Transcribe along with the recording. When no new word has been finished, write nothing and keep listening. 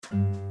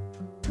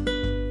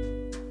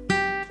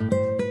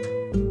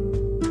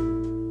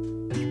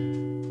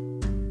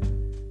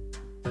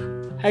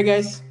Hi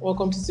guys,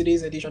 welcome to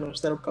today's edition of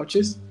Startup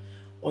Couches.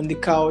 On the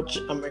couch,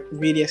 I'm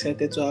really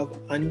excited to have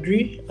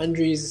Andre.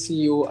 Andre is the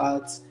CEO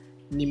at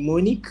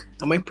Mnemonic.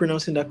 Am I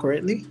pronouncing that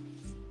correctly?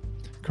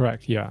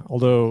 Correct, yeah.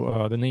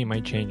 Although the name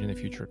might change in the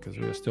future because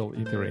we're still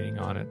iterating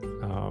on it.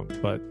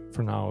 But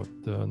for now,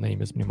 the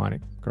name is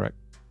Mnemonic, correct?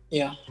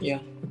 Yeah,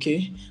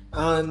 okay.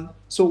 And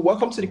so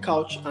welcome to the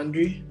couch,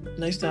 Andre.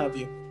 Nice to have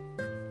you.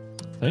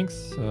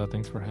 Thanks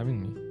for having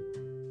me.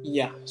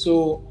 Yeah,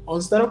 so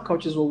on Startup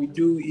Couches, what we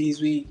do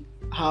is we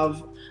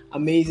have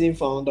amazing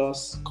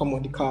founders come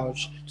on the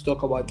couch to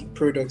talk about the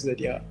products that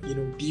they are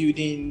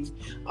building,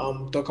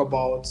 talk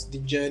about the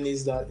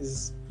journeys that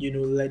is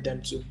led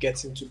them to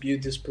getting to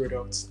build these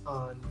products,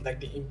 and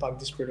like the impact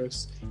these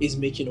products is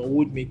making or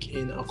would make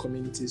in our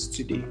communities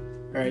today.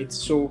 Right,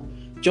 so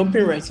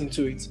jumping right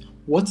into it,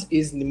 what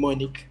is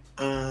Mnemonic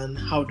and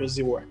how does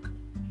it work?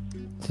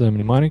 So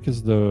Mnemonic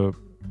is the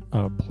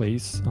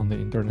place on the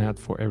internet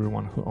for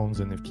everyone who owns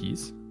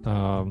NFTs,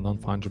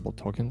 non-fungible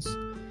tokens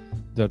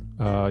that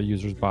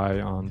users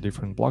buy on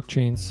different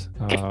blockchains,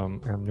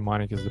 and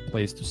Mnemonic is the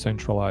place to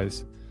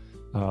centralize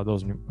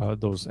those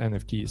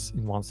NFTs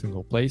in one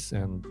single place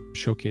and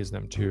showcase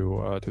them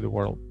to the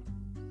world.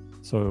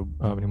 So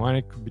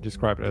Mnemonic could be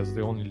described as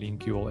the only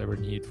link you will ever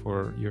need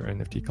for your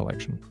NFT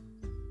collection.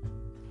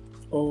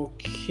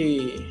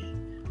 Okay,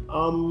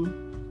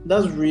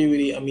 that's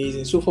really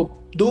amazing. So for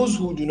those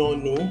who do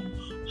not know,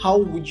 how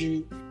would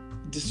you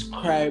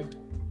describe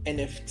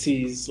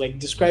NFTs? Like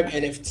describe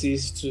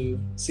NFTs to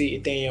say a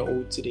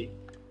 10-year-old today.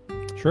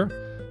 Sure.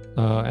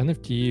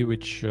 NFT,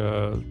 which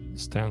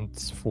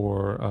stands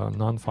for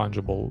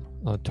non-fungible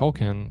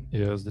token,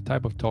 is the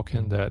type of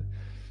token that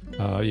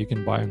you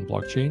can buy on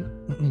blockchain.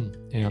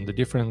 And the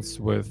difference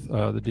of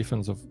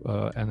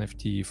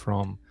NFT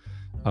from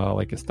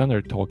like a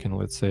standard token,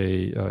 let's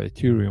say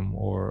Ethereum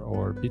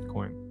or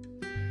Bitcoin,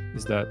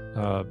 is that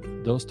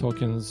those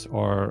tokens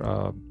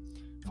are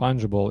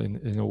fungible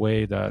in a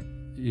way that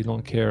you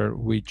don't care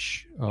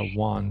which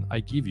one I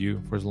give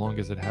you for as long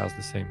as it has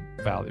the same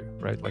value,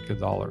 right? Like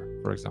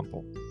 $1, for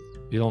example.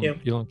 You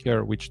don't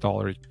care which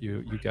dollar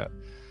you get.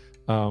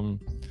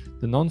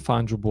 The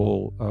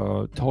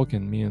non-fungible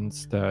token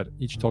means that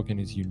each token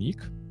is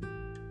unique,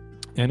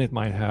 and it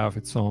might have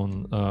its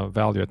own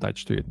value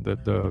attached to it,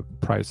 the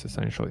price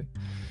essentially.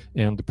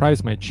 And the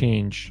price might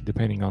change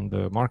depending on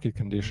the market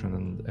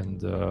condition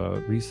and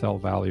the resale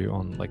value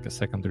on like a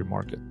secondary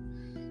market.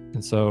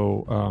 And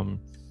so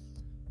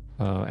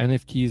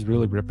NFTs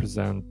really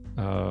represent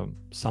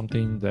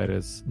something that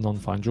is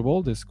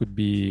non-fungible. This could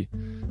be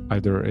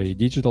either a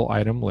digital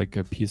item, like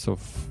a piece of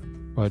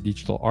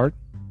digital art,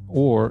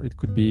 or it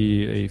could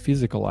be a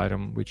physical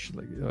item, which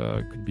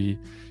could be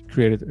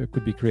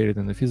created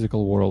in the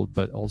physical world,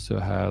 but also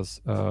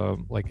has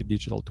like a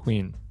digital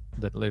twin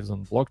that lives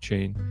on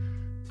blockchain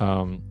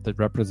that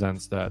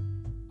represents that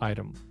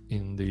item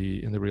in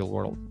the real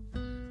world.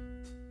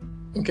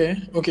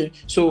 Okay.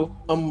 So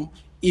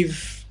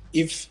if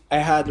I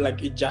had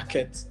like a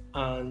jacket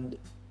and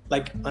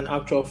like an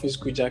actual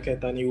physical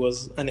jacket and it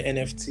was an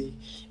NFT,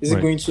 is it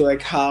going to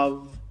like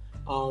have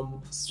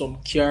some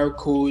QR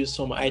code,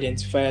 some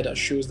identifier that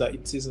shows that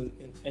it is an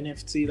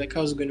NFT? Like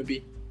how's it going to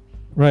be?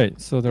 Right.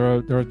 So there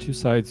are two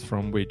sides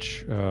from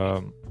which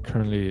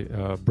currently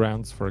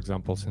brands, for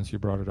example, since you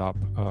brought it up,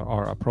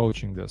 are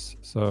approaching this.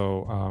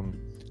 So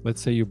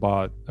let's say you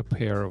bought a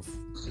pair of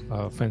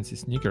fancy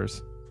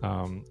sneakers,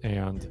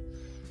 and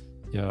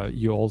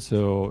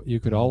you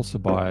could also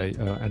buy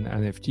an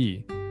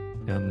NFT,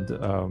 and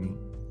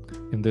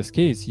in this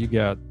case you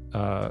get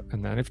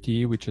an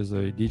NFT, which is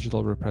a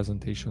digital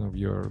representation of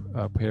your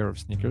pair of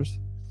sneakers.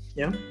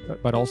 Yeah.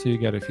 But also you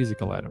get a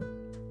physical item.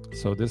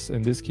 So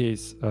in this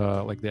case,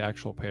 like the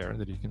actual pair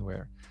that you can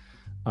wear.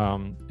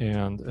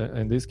 And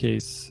in this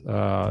case,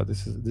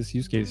 this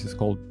use case is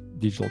called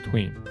digital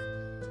twin.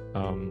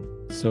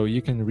 So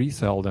you can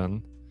resell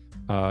then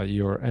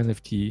your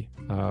NFT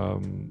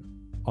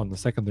on the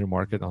secondary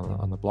market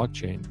on the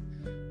blockchain,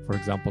 for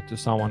example, to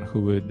someone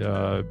who would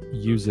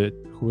use it,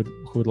 who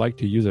would like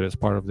to use it as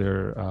part of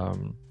their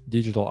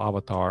digital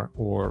avatar,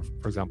 or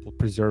for example,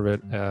 preserve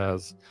it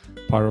as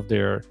part of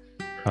their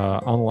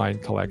online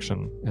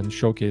collection and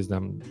showcase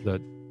them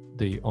that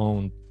they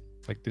own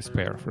like this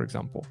pair, for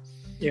example.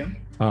 Yeah.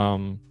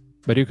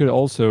 But you could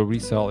also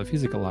resell a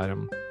physical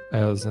item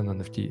as an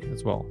NFT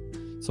as well.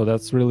 So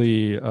that's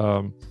really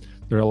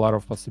there are a lot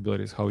of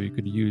possibilities how you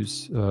could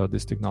use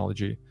this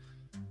technology,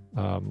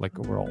 like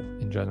overall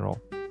in general.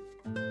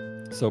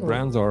 So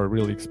brands are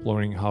really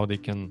exploring how they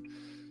can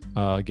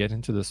get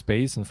into the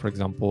space, and for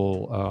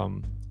example,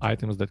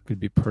 items that could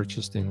be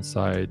purchased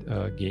inside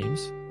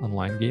games,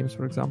 online games,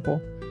 for example.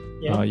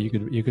 Yeah.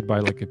 You could buy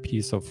like a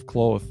piece of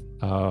cloth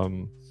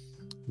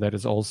that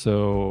is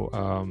also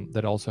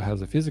that also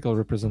has a physical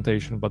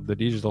representation, but the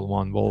digital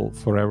one will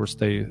forever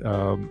stay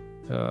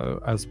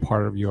as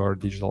part of your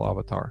digital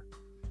avatar.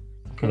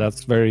 Okay. So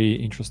that's very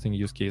interesting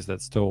use case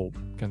that's still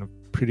kind of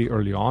pretty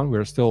early on.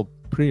 We're still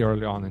pretty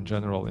early on in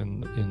general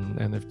in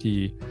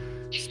NFT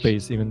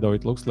space, even though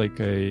it looks like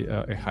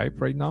a hype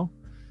right now.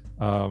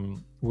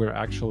 we're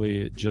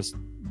actually just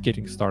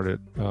getting started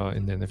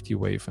in the NFT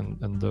wave,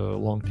 and the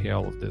long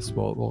tail of this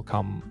will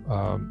come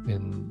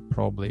in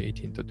probably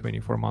 18 to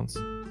 24 months.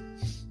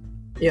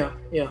 Yeah.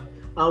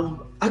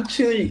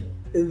 Actually,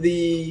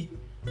 the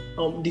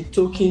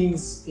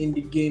tokens in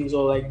the games,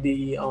 or like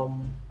the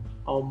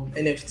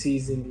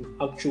NFTs in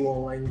actual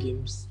online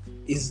games,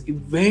 is a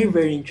very,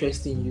 very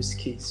interesting use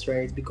case,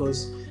 right?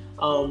 Because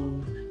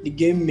the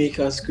game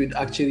makers could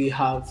actually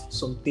have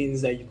some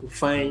things that you could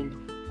find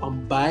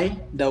and buy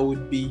that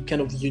would be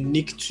kind of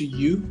unique to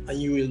you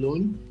and you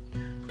alone.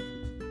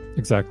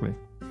 Exactly.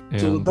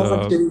 So that's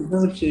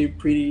actually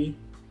pretty.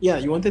 Yeah,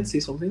 you wanted to say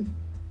something?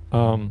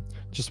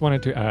 Just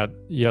wanted to add,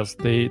 yes,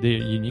 they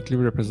uniquely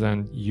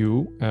represent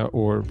you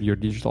or your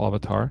digital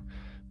avatar,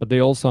 but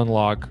they also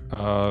unlock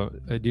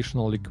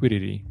additional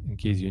liquidity in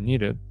case you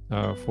need it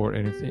for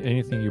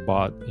anything you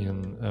bought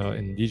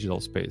in digital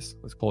space.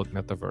 Let's call it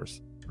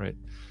metaverse, right?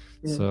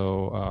 Yeah.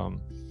 So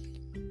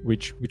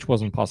which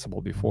wasn't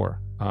possible before,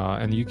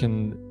 and you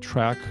can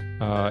track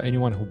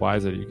anyone who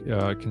buys it.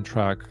 You can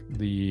track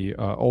the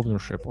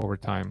ownership over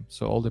time.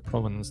 So all the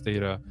provenance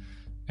data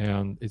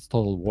and its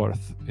total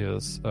worth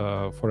is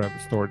forever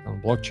stored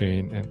on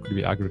blockchain and could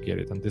be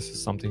aggregated. And this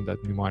is something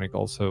that Mnemonic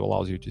also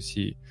allows you to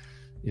see,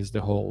 is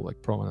the whole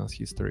like provenance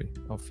history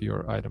of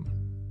your item.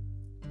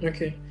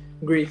 Okay,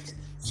 great.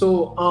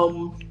 So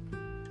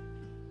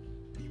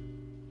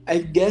I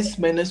guess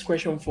my next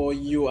question for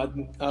you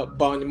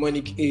about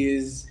Mnemonic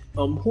is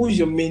who's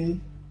your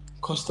main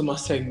customer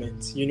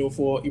segment? You know,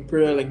 for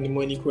Imperial like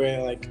Mnemonic,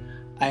 where like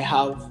I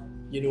have,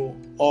 you know,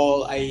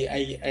 all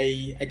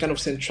I kind of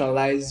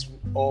centralize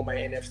all my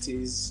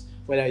NFTs,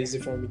 whether I use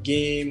it from a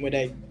game, whether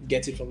I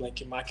get it from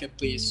like a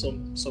marketplace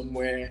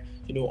somewhere,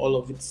 you know, all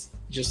of it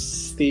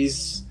just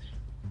stays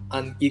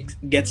and it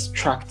gets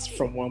tracked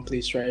from one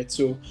place, right?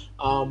 So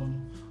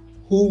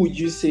who would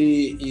you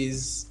say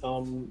is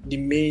the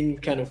main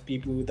kind of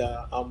people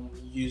that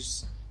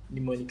use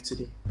Mnemonic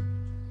today?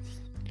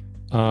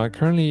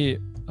 Currently,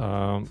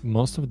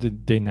 most of the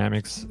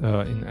dynamics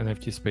in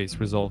NFT space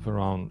revolve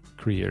around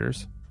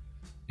creators,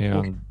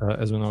 and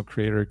as we know,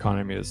 creator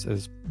economy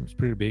is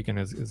pretty big and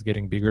is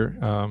getting bigger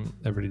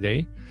every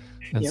day.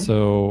 And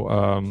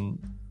so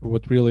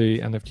what really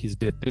NFTs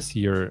did this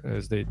year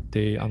is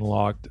they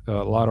unlocked a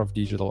lot of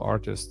digital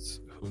artists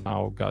who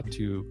now got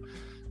to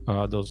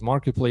those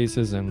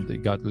marketplaces and they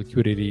got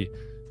liquidity.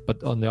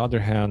 But on the other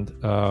hand,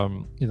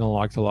 it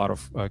unlocked a lot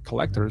of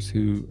collectors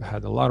who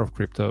had a lot of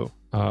crypto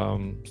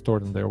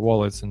stored in their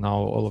wallets, and now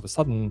all of a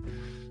sudden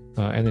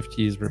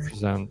NFTs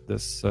represent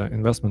this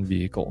investment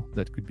vehicle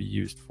that could be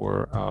used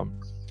for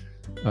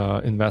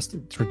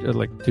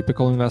like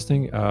typical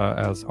investing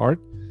as art,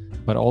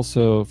 but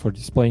also for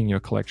displaying your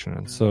collection.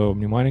 And so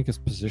Mnemonic is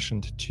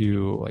positioned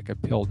to like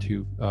appeal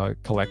to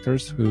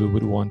collectors who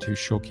would want to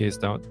showcase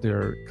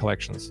their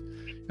collections.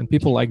 And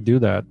people like do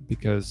that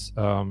because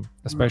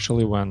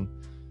especially when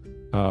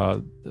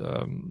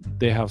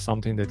they have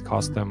something that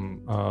costs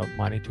them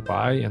money to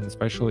buy, and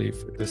especially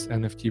if this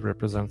NFT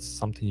represents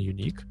something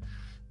unique,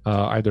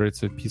 either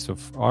it's a piece of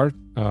art,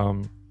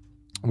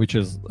 which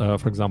is,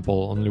 for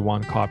example, only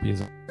one copy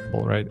is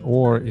available, right?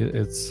 Or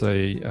it's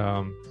a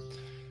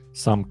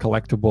some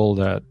collectible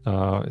that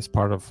is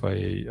part of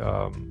a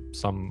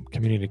some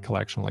community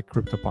collection, like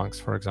CryptoPunks,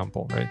 for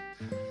example, right?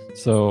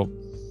 So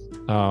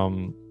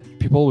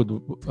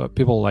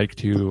people like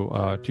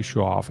to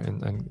show off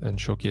and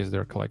showcase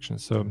their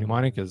collections. So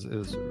Mnemonic is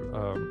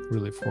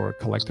really for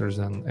collectors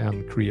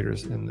and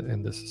creators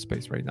in this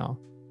space right now.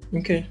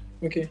 Okay,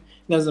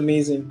 that's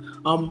amazing.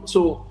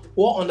 So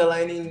what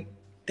underlying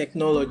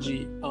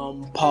technology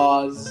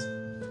powers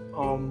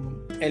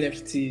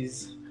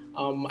NFTs?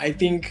 I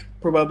think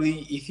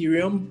probably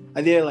Ethereum.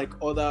 Are there like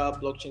other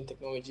blockchain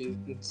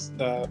technologies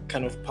that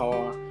kind of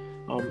power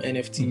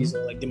NFTs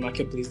or like the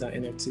marketplace that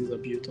NFTs are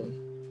built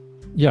on?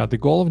 Yeah, the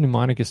goal of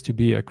Mnemonic is to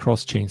be a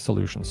cross-chain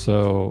solution.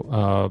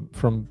 So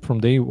from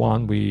day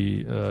one,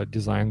 we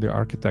designed the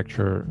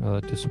architecture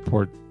to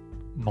support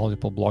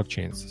multiple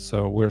blockchains.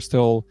 So we're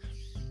still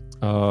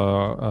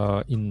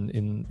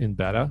in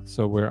beta.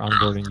 So we're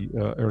onboarding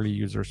early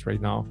users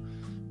right now.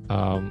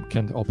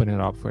 Can't open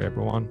it up for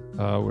everyone.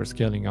 We're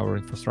scaling our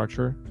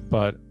infrastructure,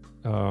 but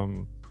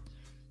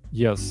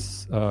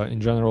yes,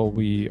 in general,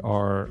 we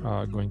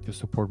are going to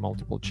support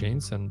multiple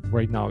chains. And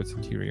right now it's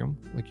Ethereum,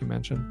 like you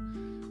mentioned.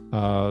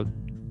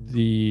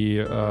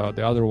 The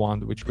other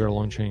one, which we're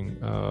launching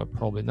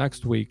probably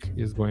next week,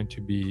 is going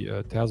to be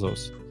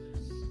Tezos,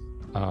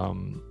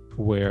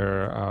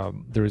 where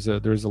there is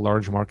a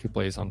large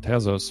marketplace on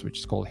Tezos, which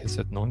is called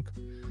Hissetnung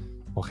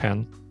or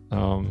Hen,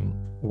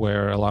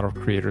 where a lot of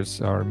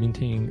creators are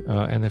minting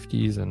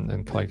NFTs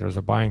and collectors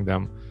are buying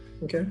them.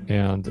 Okay.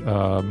 And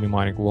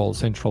Mnemonic will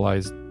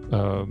centralize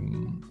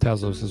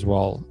Tezos as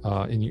well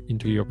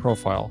into your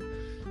profile.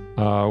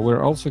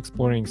 We're also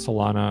exploring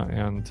Solana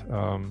and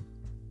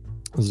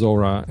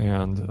Zora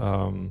and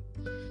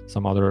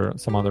some other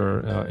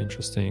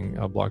interesting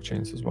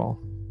blockchains as well.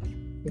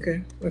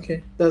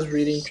 Okay, that's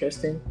really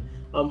interesting.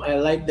 I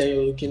like that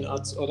you're looking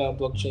at other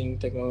blockchain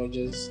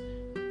technologies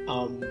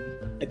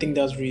I think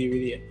that's really,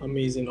 really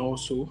amazing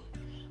also.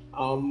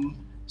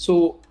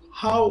 So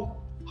how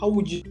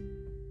would you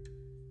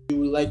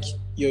like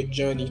your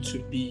journey to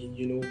be?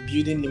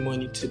 Building the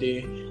money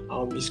today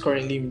is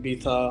currently in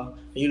beta. Are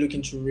you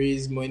looking to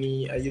raise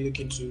money? Are you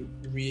looking to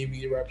really,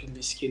 really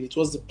rapidly scale it?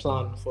 What's the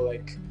plan for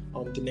like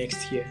the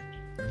next year?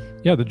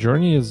 Yeah, the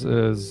journey is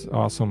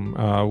awesome.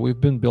 We've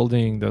been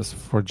building this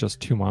for just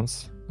 2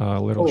 months,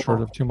 a little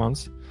short of 2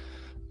 months,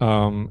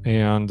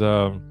 and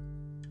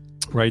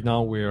right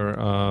now we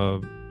are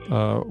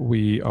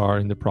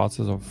in the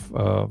process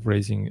of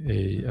raising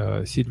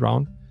a seed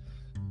round,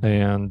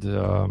 and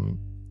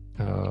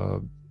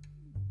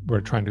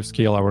we're trying to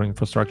scale our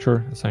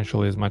infrastructure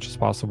essentially as much as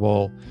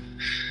possible.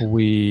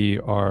 We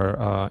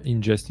are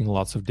ingesting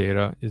lots of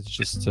data. It's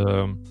just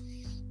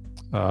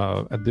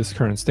at this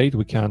current state,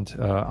 we can't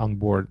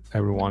onboard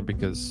everyone,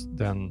 because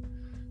then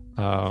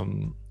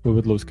we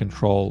would lose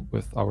control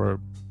with our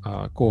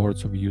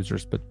cohorts of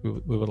users, but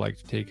we would like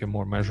to take a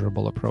more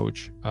measurable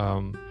approach.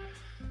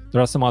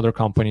 There are some other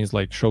companies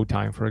like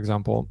Showtime, for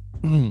example,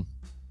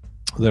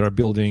 that are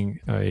building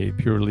a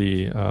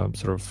purely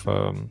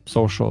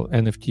social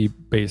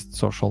NFT-based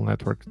social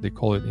network. They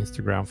call it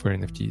Instagram for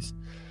NFTs.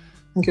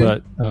 Okay.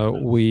 But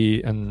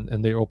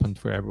they opened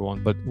for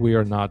everyone, but we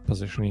are not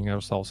positioning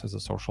ourselves as a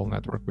social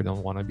network. We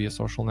don't want to be a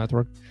social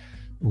network.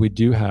 We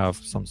do have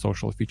some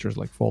social features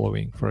like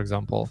following, for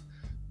example,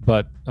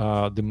 but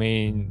the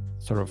main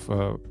sort of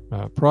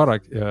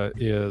product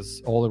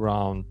is all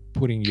around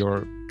putting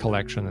your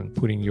collection and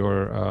putting a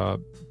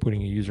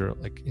user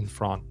like in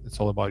front. It's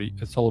all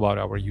about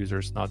our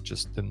users, not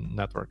just the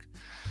network.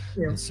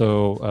 Yeah. And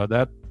so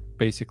that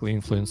basically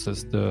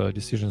influences the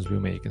decisions we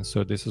make. And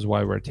so this is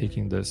why we're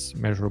taking this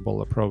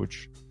measurable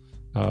approach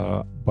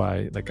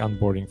by like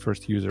onboarding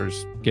first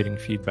users, getting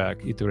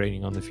feedback,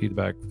 iterating on the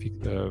feedback,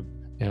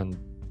 and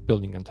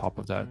building on top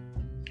of that.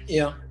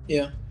 Yeah.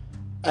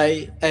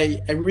 I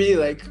really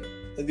like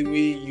the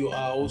way you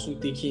are also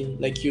taking,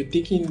 like you're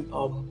taking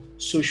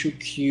social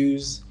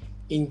cues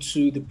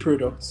into the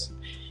products,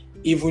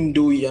 even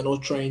though you're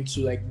not trying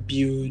to like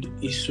build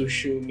a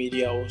social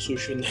media or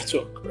social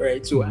network,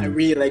 right? So I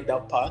really like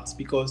that part,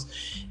 because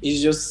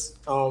it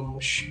just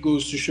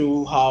goes to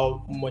show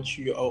how much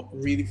you are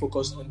really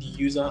focused on the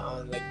user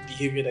and like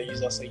behavior that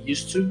users are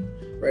used to,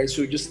 right?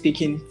 So just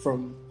taking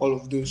from all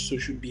of those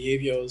social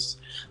behaviors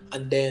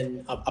and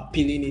then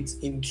appealing it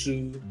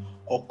into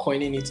or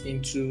coining it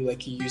into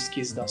like a use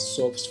case that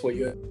solves for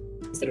you,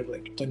 instead of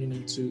like turning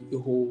into a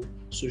whole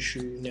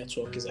social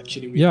network is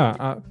actually really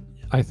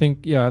I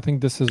think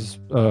this is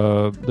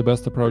the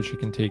best approach you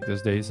can take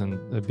these days, and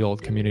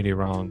build community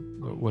around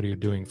what you're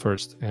doing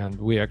first. And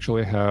we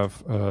actually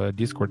have a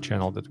Discord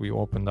channel that we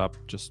opened up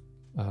just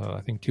I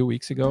think 2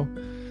 weeks ago.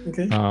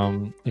 Okay.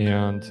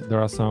 And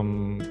there are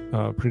some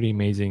pretty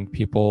amazing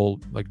people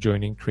like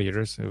joining,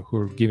 creators who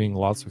are giving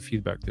lots of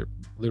feedback. They're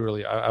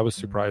literally, I was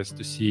surprised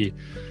to see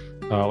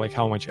like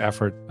how much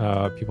effort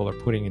people are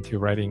putting into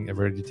writing a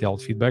very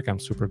detailed feedback. I'm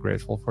super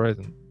grateful for it,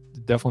 and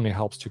it definitely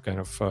helps to kind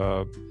of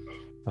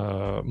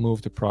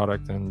move the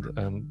product and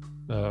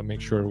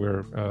make sure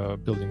we're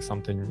building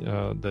something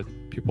that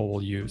people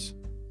will use.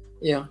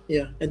 Yeah,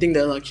 I think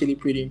that's actually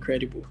pretty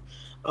incredible.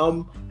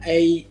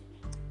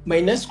 My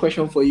next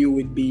question for you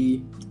would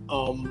be,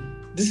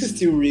 this is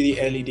still really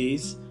early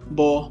days,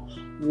 but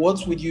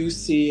what would you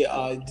say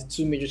are the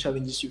two major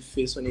challenges you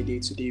face on a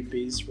day-to-day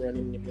basis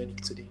running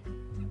Mnemonic today?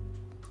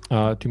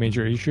 Two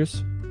major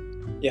issues?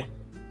 Yeah.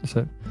 That's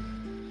it.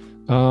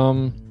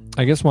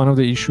 I guess one of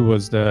the issue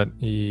was that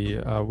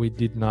we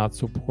did not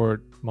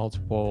support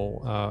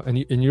multiple,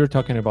 and you're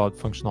talking about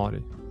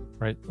functionality,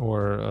 right?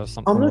 Or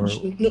something?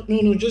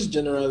 No, just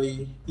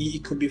generally.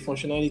 It could be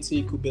functionality,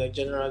 it could be like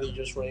generally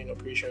just running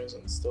operations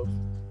and stuff.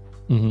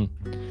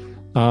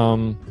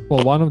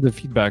 Well, one of the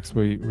feedbacks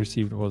we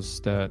received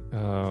was that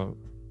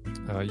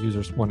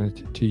users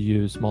wanted to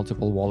use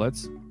multiple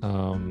wallets,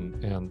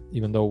 and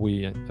even though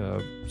we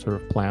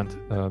sort of planned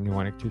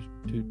Mnemonic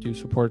to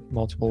support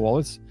multiple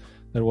wallets,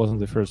 that wasn't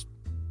the first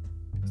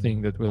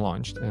thing that we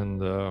launched.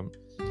 And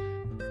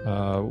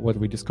what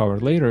we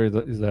discovered later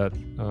is that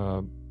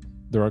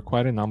there are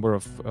quite a number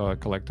of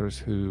collectors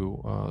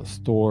who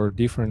store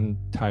different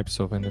types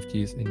of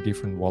NFTs in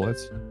different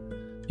wallets.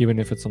 Even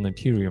if it's on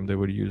Ethereum, they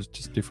would use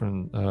just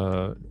different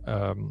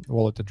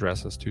wallet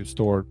addresses to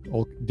store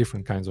all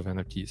different kinds of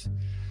NFTs.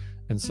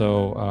 And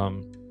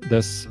so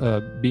this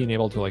being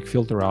able to like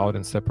filter out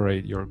and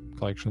separate your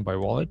collection by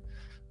wallet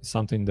is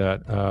something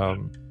that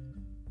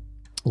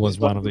was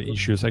one of the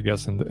issues, I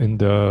guess, in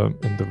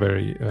the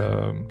very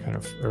kind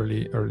of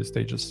early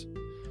stages.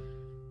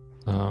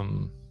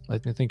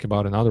 Let me think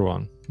about another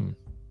one.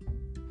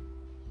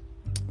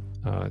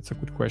 It's a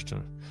good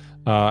question.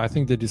 I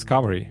think the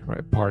discovery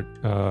part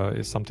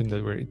is something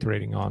that we're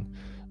iterating on.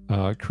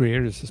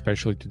 Creators,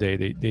 especially today,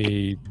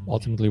 they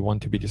ultimately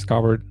want to be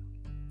discovered.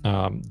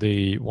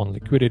 They want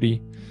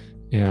liquidity,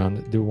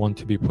 and they want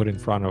to be put in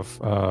front of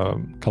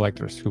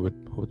collectors who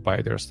would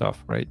buy their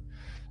stuff, right?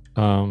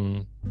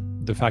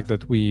 The fact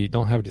that we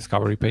don't have a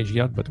discovery page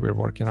yet, but we're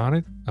working on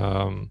it,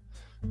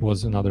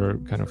 was another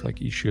kind of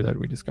like issue that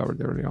we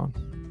discovered early on.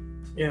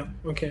 Yeah,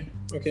 okay.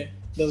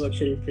 That's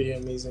actually pretty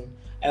amazing.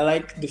 I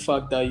like the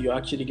fact that you're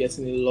actually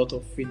getting a lot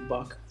of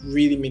feedback,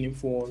 really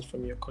meaningful ones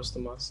from your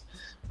customers.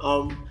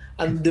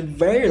 And the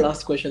very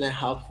last question I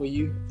have for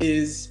you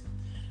is,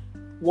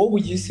 what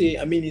would you say,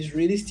 I mean, it's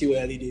really still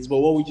early days, but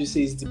what would you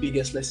say is the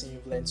biggest lesson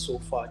you've learned so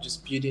far,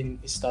 just building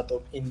a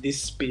startup in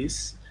this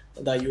space,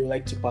 that you would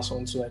like to pass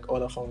on to like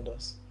other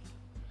founders?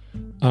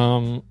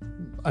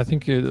 I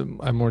think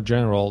I'm more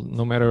general.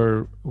 No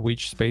matter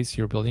which space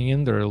you're building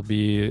in, there will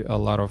be a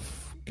lot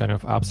of kind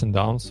of ups and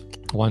downs.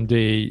 One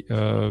day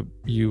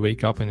you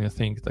wake up and you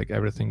think like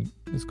everything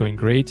is going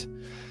great,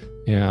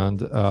 and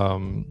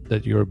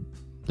that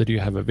you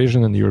have a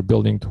vision and you're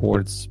building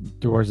towards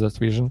that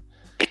vision.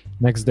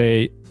 Next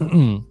day,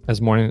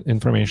 as more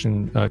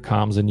information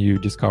comes and you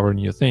discover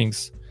new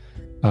things,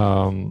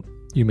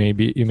 you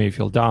may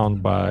feel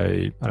down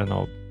by, I don't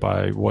know,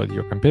 by what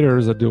your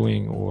competitors are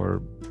doing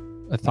or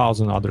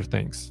 1,000 other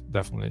things.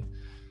 Definitely.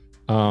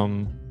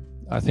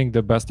 I think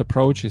the best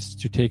approach is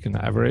to take an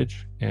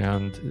average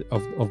and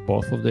of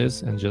both of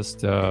this, and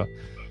just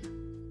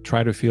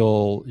try to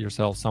feel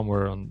yourself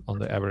somewhere on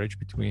the average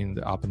between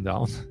the up and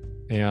down,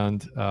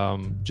 and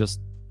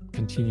just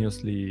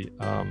continuously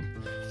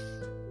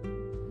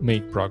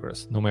make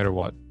progress no matter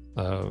what.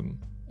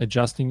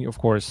 Adjusting, of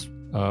course,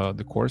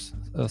 the course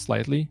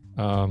slightly,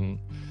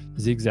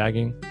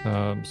 zigzagging,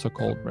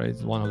 so-called, right?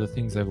 One of the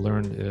things I've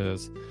learned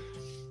is,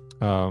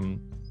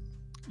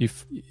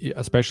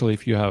 especially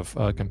if you have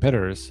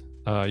competitors,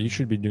 you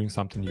should be doing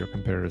something your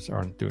competitors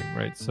aren't doing,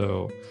 right?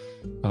 So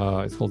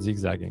it's called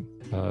zigzagging,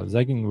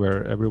 zagging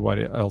where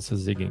everybody else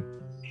is zigging.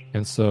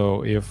 And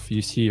so if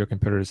you see your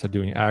competitors are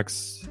doing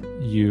X,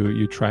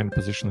 you try and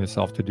position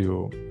yourself to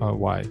do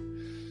Y.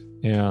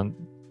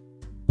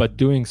 But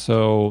doing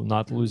so,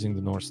 not losing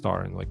the North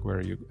Star and like where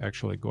are you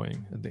actually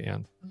going at the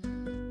end.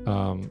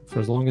 For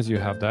as long as you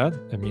have that,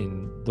 I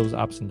mean, those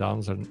ups and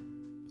downs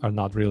are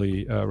not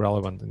really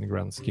relevant in the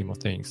grand scheme of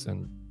things.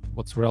 And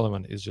what's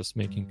relevant is just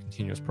making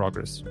continuous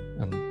progress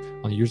and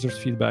on users'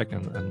 feedback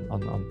and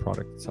on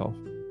product itself.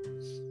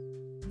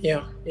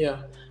 Yeah,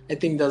 I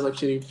think that's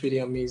actually pretty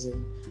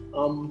amazing.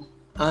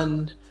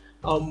 And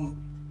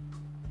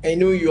I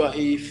know you are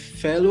a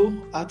fellow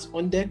at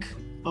OnDeck.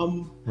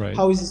 Right.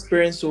 How is the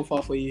experience so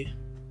far for you?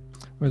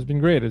 Well, it's been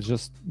great. It's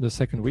just the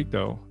second week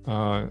though.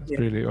 It's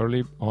really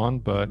early on,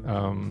 but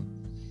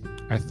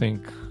I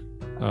think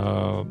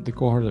the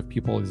cohort of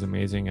people is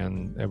amazing,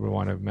 and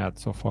everyone I've met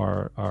so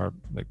far are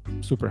like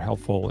super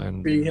helpful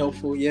and really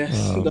helpful. Yes.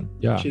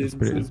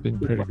 It's been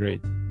pretty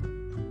great.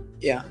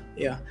 Yeah.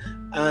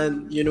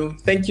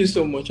 And thank you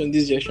so much. On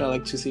this gesture, I'd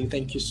like to say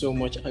thank you so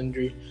much,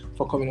 Andrew,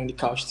 for coming on the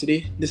couch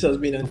today. This has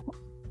been a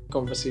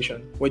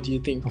conversation. What do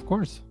you think? Of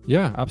course.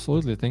 Yeah,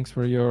 absolutely. Thanks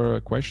for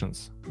your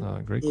questions.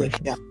 Great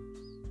questions.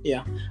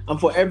 Yeah. And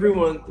for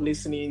everyone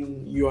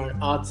listening, you are an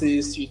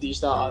artist, you're a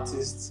digital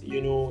artist,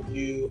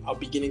 you are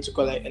beginning to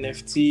collect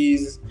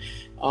NFTs.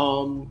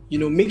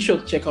 Make sure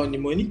to check out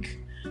Mnemonic.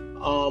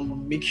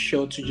 Make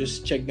sure to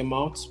just check them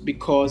out,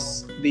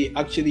 because they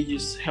actually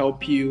just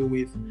help you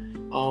with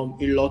a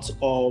lot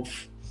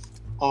of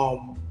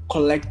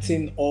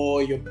collecting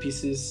all your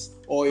pieces,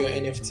 all your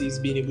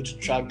NFTs, being able to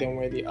track them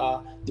where they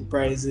are, the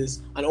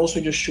prices, and also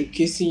just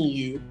showcasing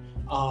you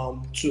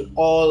to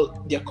all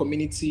their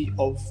community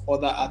of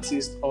other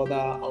artists,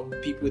 other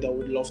people that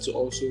would love to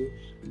also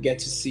get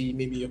to see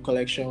maybe your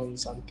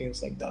collections and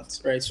things like that,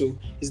 right? So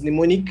it's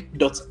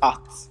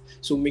mnemonic.art.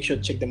 So make sure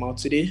to check them out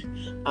today.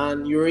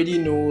 And you already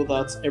know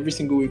that every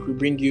single week we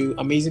bring you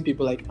amazing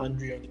people like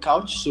Andrew on the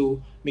couch.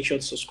 So make sure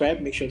to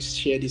subscribe, make sure to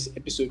share this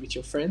episode with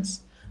your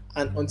friends.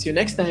 And until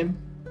next time,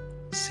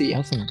 see ya.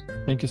 Awesome.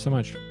 Thank you so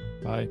much.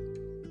 Bye.